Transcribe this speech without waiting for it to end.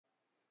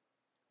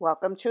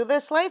Welcome to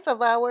this life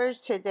of ours.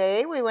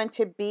 Today we went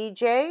to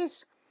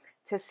BJ's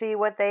to see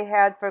what they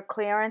had for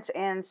clearance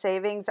and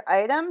savings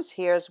items.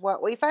 Here's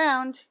what we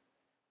found.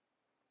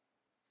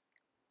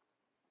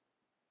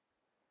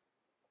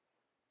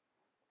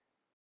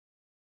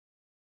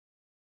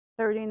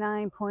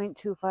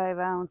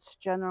 $39.25-ounce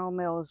General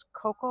Mills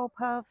Cocoa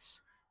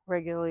Puffs,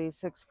 regularly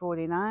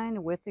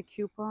 $6.49. With the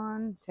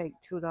coupon, take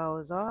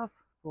 $2 off,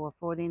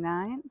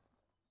 $4.49.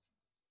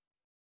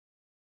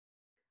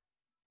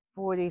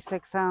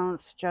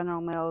 46-ounce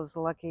General Mills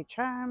Lucky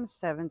Charms,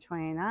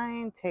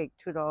 $7.29. Take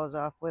 $2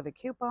 off with a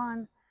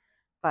coupon,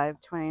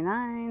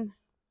 $5.29.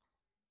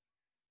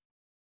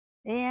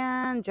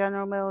 And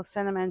General Mills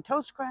Cinnamon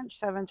Toast Crunch,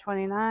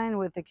 $7.29.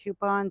 With the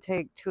coupon,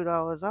 take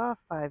 $2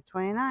 off,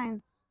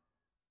 $5.29.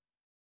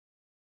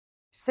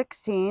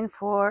 16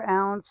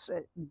 4-ounce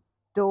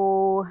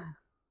Dole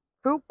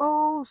fruit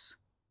bowls,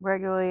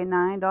 regularly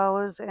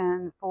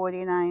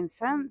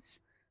 $9.49.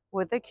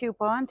 With a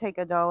coupon, take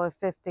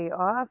 $1.50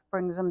 off,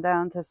 brings them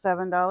down to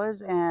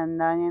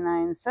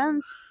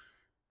 $7.99.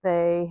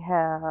 They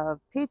have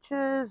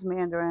peaches,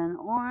 mandarin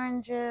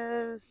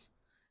oranges,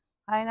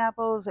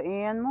 pineapples,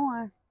 and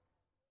more.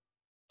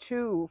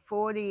 2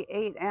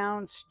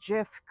 48-ounce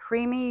Jif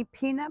creamy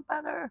peanut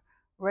butter,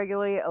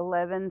 regularly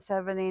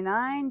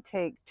 $11.79.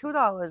 Take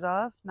 $2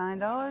 off,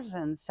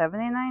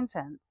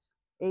 $9.79.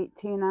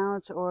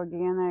 18-ounce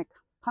organic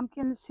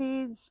pumpkin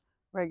seeds,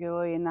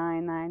 regularly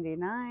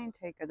 $9.99.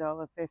 Take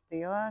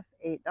 $1.50 off,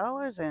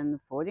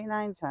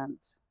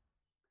 $8.49.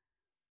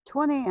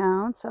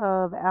 20-ounce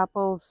of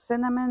apple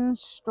cinnamon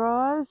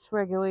straws,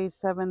 regularly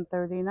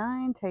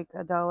 $7.39. Take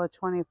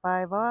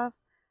 $1.25 off,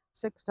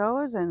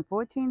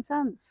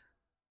 $6.14.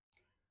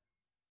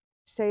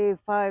 Save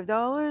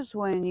 $5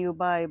 when you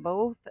buy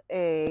both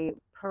a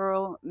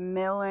Pearl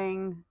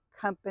Milling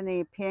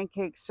Company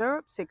pancake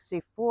syrup,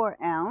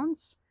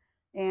 64-ounce,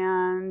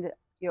 and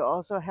you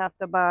also have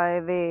to buy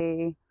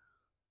the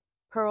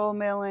Pearl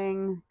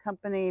Milling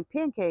Company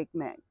pancake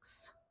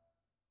mix,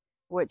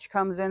 which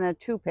comes in a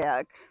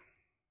 2-pack.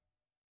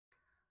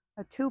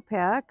 A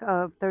 2-pack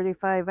of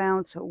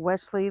 35-ounce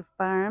Wesley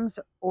Farms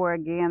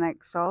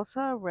organic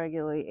salsa,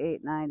 regularly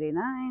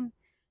 $8.99.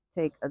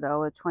 Take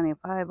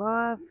 $1.25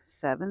 off,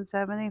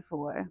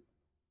 $7.74.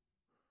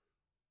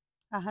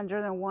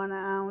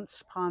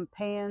 101-ounce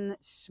Pompeian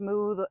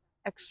Smooth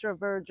Extra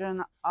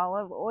Virgin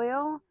Olive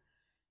Oil,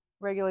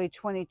 regularly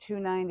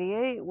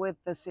 $22.98. With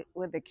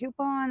the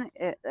coupon,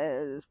 it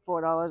is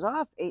 $4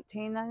 off,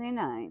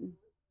 $18.99.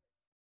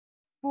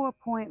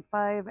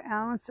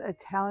 4.5-ounce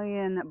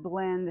Italian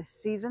blend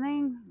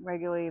seasoning,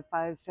 regularly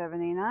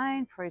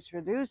 $5.79. Price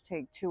reduced,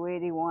 take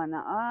 $2.81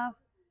 off,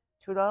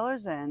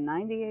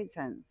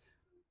 $2.98.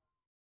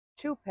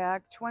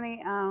 2-pack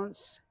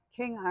 20-ounce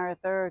King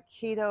Arthur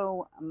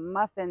Keto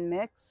Muffin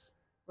Mix,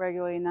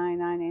 regularly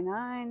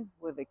 $9.99.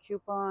 With a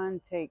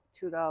coupon, take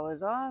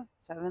 $2 off,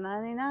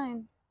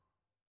 $7.99.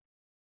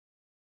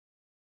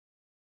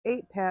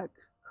 8-pack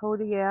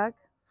Kodiak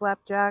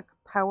Flapjack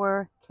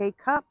Power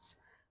K-Cups,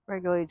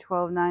 regularly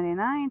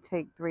 $12.99.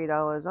 Take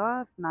 $3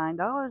 off,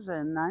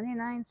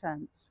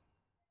 $9.99.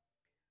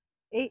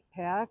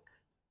 8-pack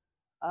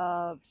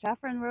of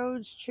Saffron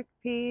Rose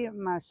Chickpea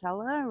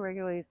Marsala,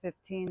 regularly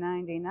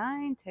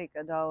 $15.99. Take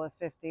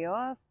 $1.50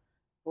 off,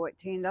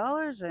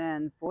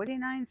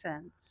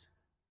 $14.49.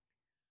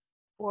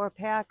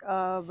 4-pack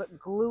of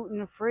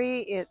gluten-free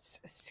It's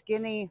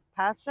Skinny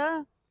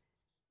Pasta,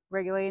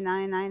 regularly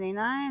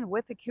 $9.99.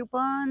 With a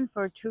coupon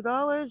for $2,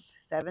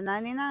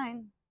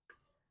 $7.99.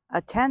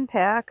 A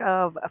 10-pack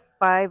of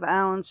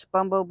 5-ounce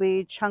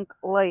Bumblebee Chunk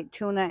Light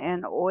Tuna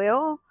and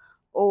Oil,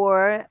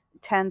 or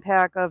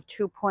 10-pack of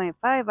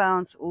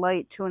 2.5-ounce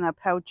light tuna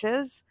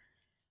pouches,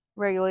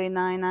 regularly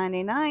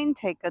 $9.99.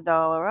 Take $1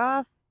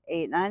 off,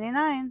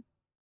 $8.99.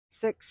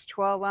 6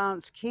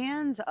 12-ounce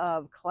cans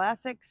of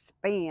classic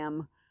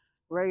Spam,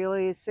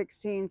 regularly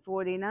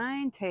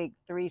 $16.49. Take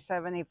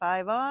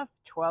 $3.75 off,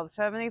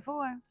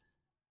 $12.74.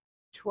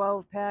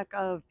 12-pack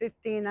of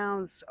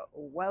 15-ounce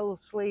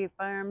Wholesale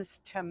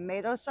Farms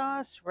tomato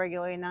sauce,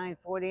 regularly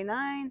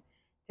 $9.49.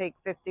 Take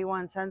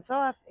 51 cents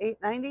off,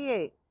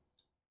 $8.98.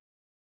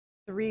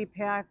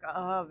 3-pack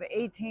of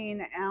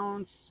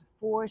 18-ounce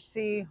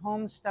 4C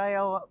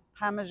Homestyle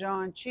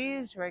Parmesan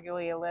cheese,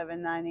 regularly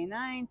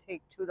 $11.99.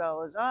 Take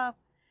 $2 off,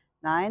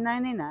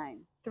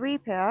 $9.99.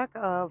 3-pack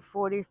of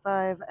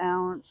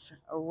 45-ounce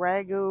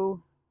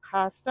Ragu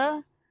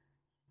pasta,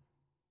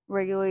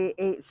 regularly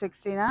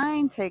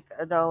 $8.69. Take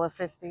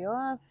 $1.50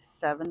 off,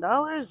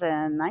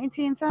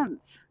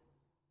 $7.19.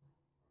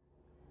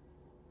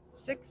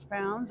 6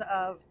 pounds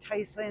of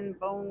Tyson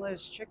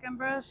boneless chicken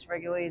breast,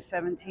 regularly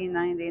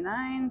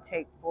 $17.99.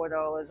 Take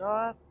 $4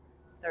 off,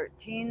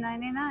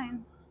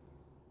 $13.99.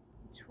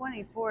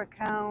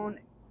 24-count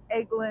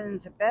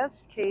Eggland's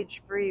Best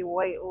cage-free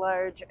white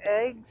large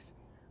eggs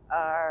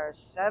are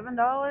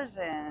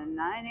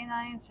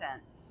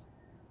 $7.99.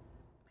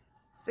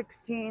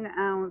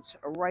 16-ounce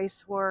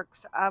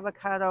Riceworks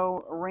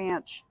avocado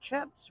ranch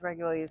chips,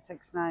 regularly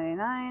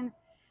 $6.99.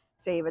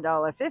 Save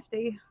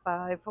 $1.50,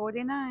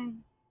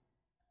 $5.49.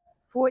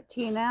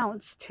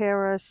 14-ounce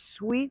Terra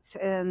Sweets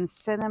and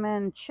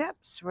Cinnamon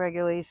Chips,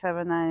 regularly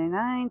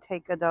 $7.99.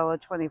 Take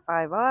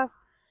 $1.25 off,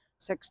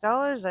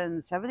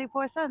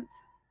 $6.74.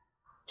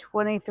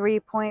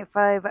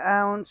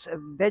 23.5-ounce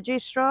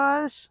veggie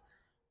straws,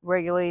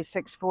 regularly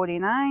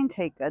 $6.49.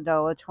 Take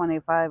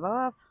 $1.25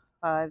 off,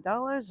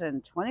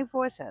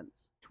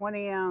 $5.24.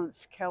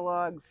 20-ounce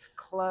Kellogg's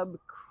Club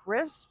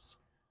Crisps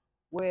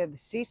with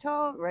sea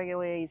salt,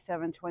 regularly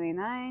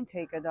 $7.29.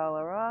 Take $1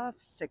 off,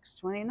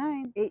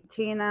 $6.29.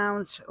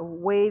 18-ounce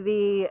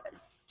wavy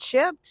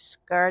chips,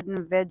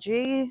 garden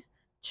veggie,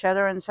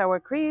 cheddar and sour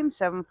cream,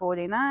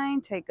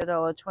 $7.49. Take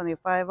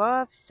 $1.25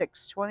 off,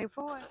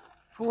 $6.24.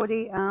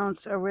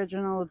 40-ounce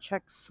original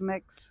Chex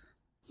Mix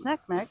snack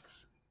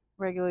mix,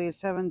 regularly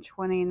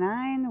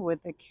 $7.29.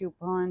 With a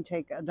coupon,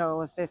 take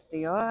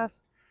 $1.50 off,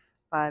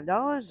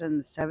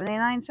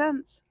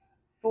 $5.79.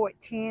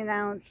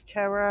 14-ounce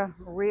Terra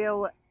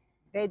Real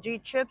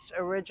Veggie Chips,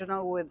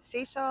 original with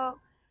sea salt,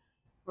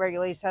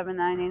 regularly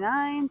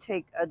 $7.99.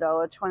 Take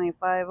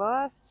 $1.25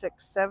 off,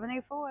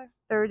 $6.74.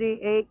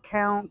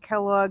 38-count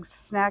Kellogg's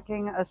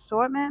Snacking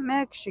Assortment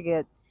Mix. You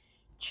get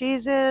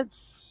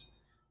Cheez-Its,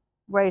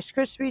 Rice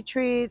Krispie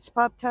Treats,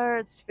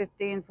 Pop-Tarts,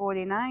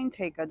 $15.49.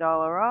 Take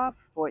 $1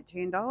 off,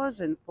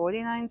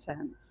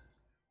 $14.49.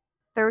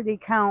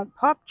 30-count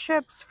Pop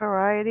Chips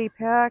Variety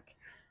Pack.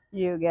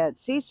 You get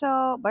sea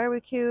salt,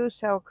 barbecue,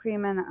 sour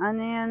cream and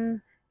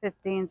onion,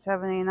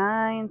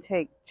 $15.79.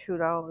 Take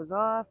 $2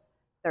 off,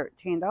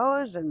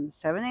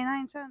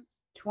 $13.79.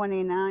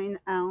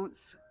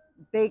 29-ounce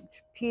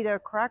baked pita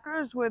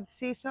crackers with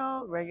sea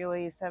salt,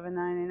 regularly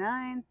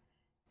 $7.99.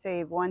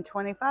 Save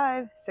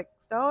 $1.25,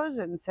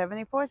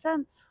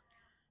 $6.74.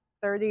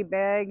 30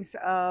 bags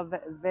of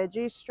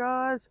veggie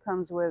straws,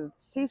 comes with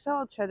sea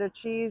salt, cheddar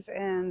cheese,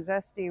 and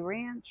zesty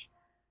ranch,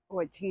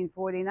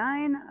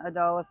 $14.49,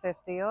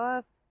 $1.50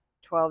 off,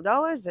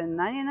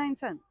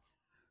 $12.99.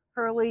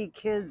 Hurley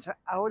Kids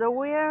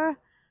outerwear.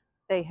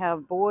 They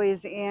have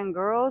boys and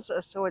girls,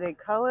 assorted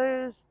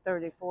colors,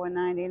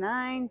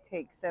 $34.99.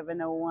 Take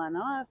 $7.01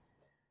 off,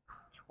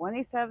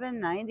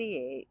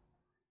 $27.98.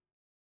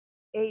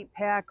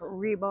 8-pack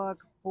Reebok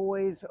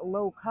boys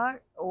low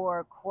cut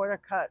or quarter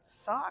cut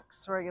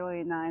socks,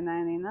 regularly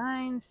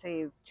 $9.99.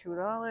 Save $2,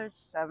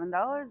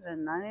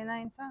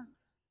 $7.99.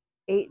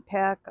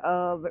 8-pack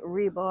of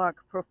Reebok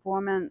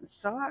Performance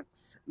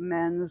socks,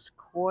 men's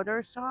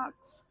quarter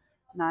socks,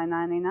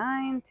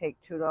 $9.99.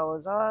 Take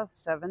 $2 off,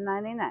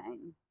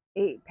 $7.99.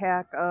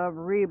 8-pack of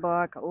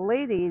Reebok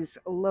ladies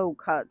low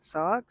cut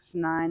socks,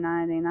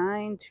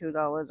 $9.99.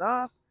 $2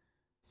 off,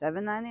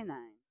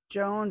 $7.99.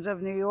 Jones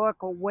of New York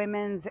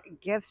women's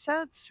gift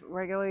sets,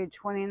 regularly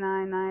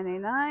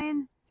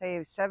 $29.99.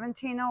 Save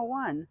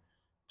 $17.01,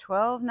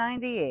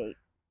 $12.98.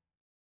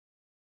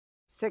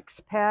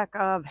 6-pack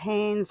of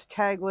Hanes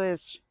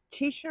tagless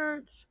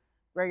t-shirts,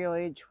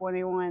 regularly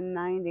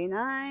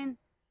 $21.99.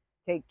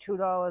 Take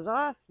 $2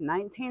 off,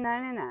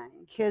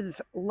 $19.99.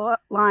 Kids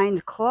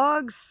lined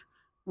clogs,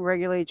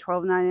 regularly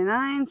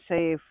 $12.99.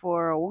 Save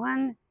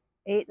 $4.01,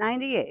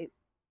 $8.98.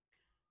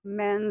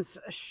 Men's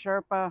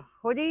Sherpa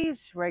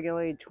hoodies,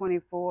 regularly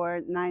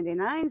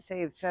 $24.99.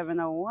 Save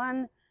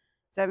 $7.01,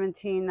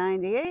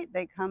 $17.98.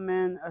 They come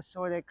in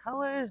assorted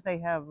colors. They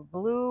have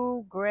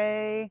blue,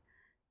 gray,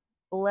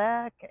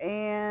 black,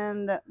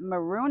 and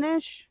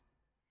maroonish.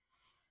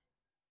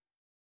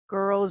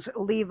 Girls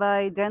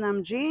Levi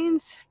denim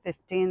jeans,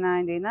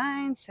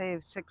 $15.99. Save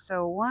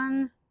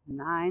 $6.01,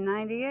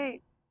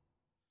 $9.98.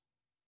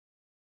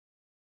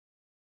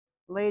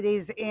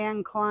 Ladies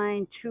Anne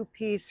Klein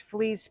two-piece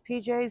fleece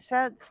PJ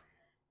sets,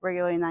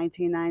 regularly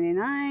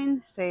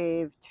 $19.99.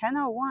 Save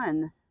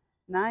 $10.01,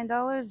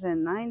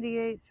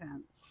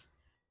 $9.98.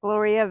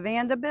 Gloria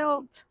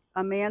Vanderbilt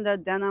Amanda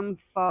denim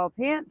fall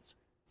pants,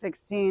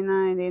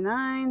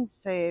 $16.99.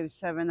 Save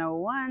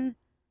 $7.01,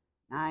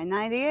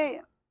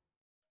 $9.98.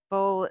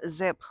 Full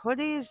zip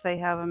hoodies, they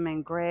have them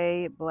in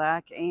gray,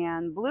 black,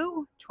 and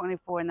blue,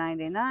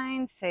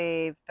 $24.99.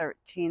 Save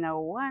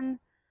 $13.01,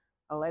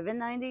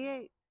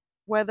 $11.98.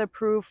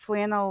 Weatherproof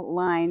flannel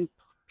lined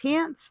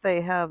pants,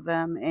 they have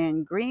them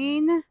in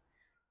green,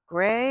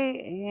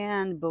 gray,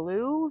 and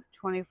blue,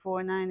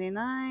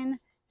 $24.99.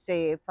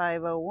 Save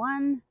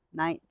 $5.01,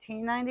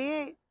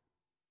 $19.98.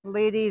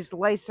 Ladies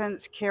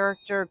licensed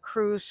character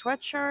crew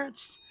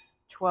sweatshirts,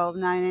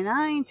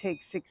 $12.99.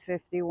 Take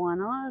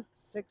 $6.51 off,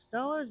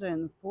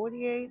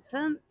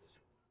 $6.48.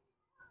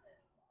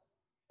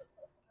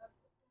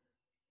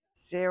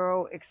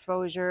 Zero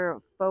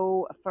exposure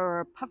faux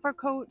fur puffer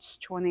coats,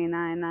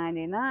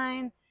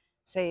 $29.99.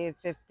 Save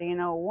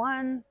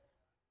 $15.01,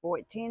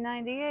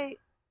 $14.98.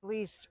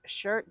 Fleece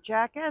shirt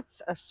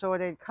jackets,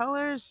 assorted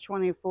colors,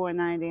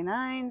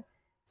 $24.99.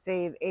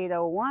 Save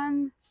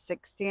 $8.01,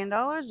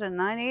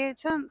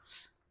 $16.98.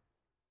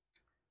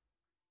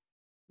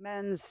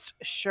 Men's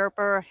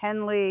Sherpa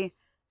Henley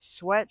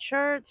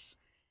sweatshirts,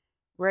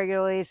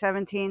 regularly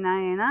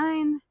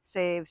 $17.99.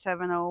 Save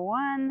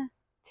 $7.01,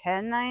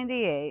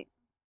 $10.98.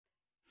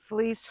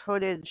 Fleece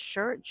hooded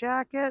shirt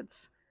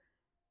jackets,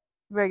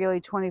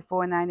 regularly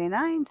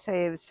 $24.99,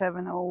 save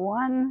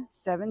 $701,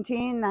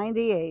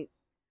 $17.98.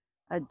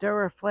 A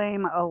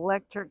Duraflame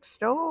electric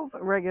stove,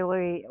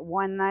 regularly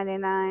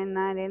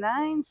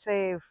 $199.99,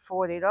 save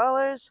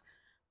 $40,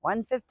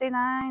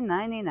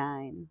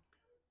 $159.99.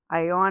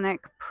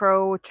 Ionic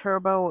Pro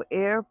Turbo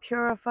Air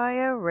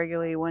Purifier,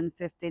 regularly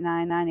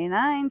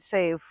 $159.99,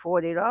 save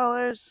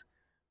 $40,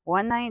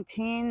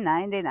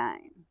 $119.99.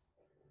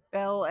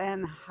 Bell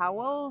 &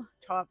 Howell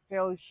Top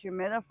Fill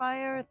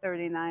Humidifier,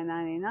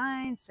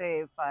 $39.99,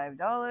 save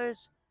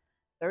 $5,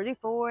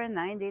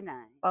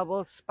 $34.99.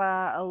 Bubble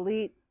Spa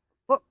Elite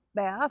Foot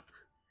Bath,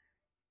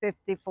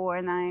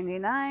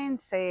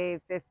 $54.99, save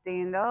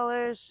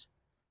 $15,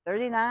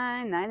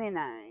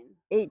 $39.99.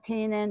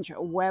 18-inch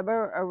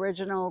Weber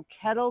Original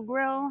Kettle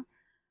Grill,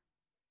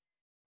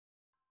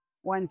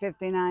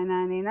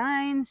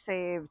 $159.99,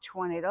 save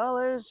 $20,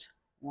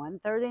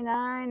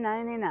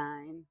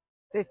 $139.99.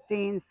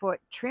 15-foot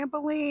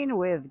trampoline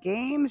with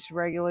games,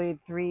 regularly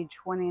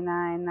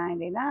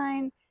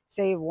 $329.99,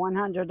 save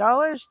 $100,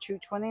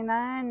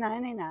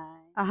 $229.99.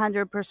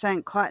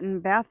 100%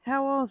 cotton bath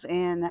towels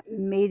in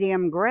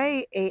medium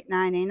gray,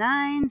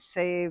 $8.99,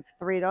 save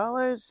 $3,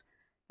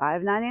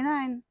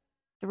 $5.99.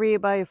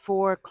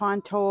 3x4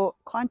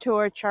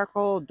 contour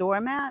charcoal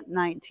doormat,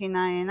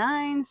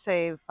 $19.99,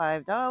 save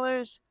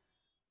 $5,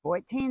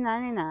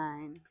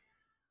 $14.99.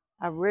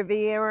 A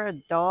Riviera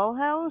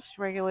dollhouse,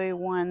 regularly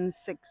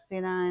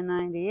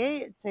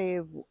 $169.98,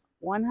 save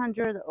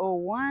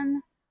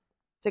 $101,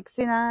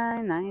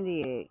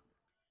 $69.98.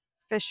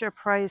 Fisher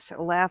Price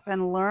Laugh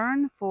and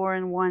Learn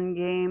 4-in-1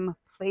 game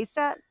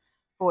playset,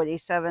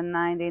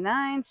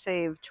 $47.99,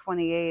 save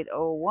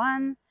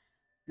 $28.01,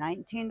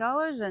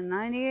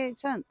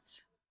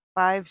 $19.98.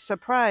 5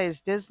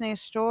 Surprise Disney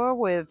Store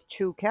with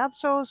 2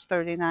 capsules,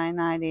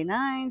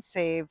 $39.99,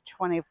 save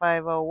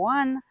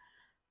 $25.01,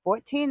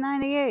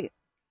 $14.98.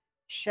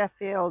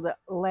 Sheffield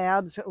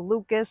Labs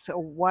Lucas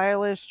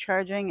wireless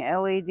charging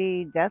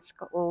LED desk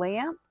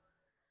lamp,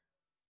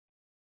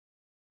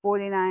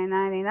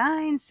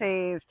 $49.99,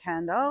 save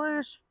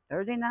 $10,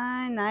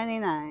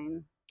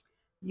 $39.99.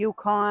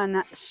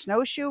 Yukon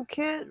snowshoe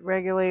kit,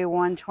 regularly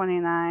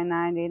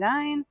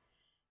 $129.99,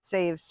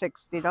 save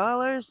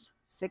 $60,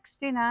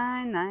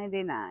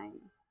 $69.99.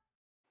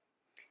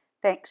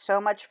 Thanks so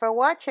much for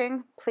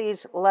watching.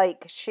 Please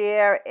like,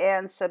 share,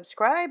 and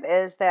subscribe,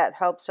 as that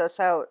helps us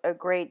out a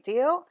great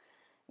deal.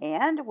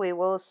 And we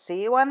will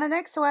see you on the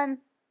next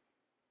one.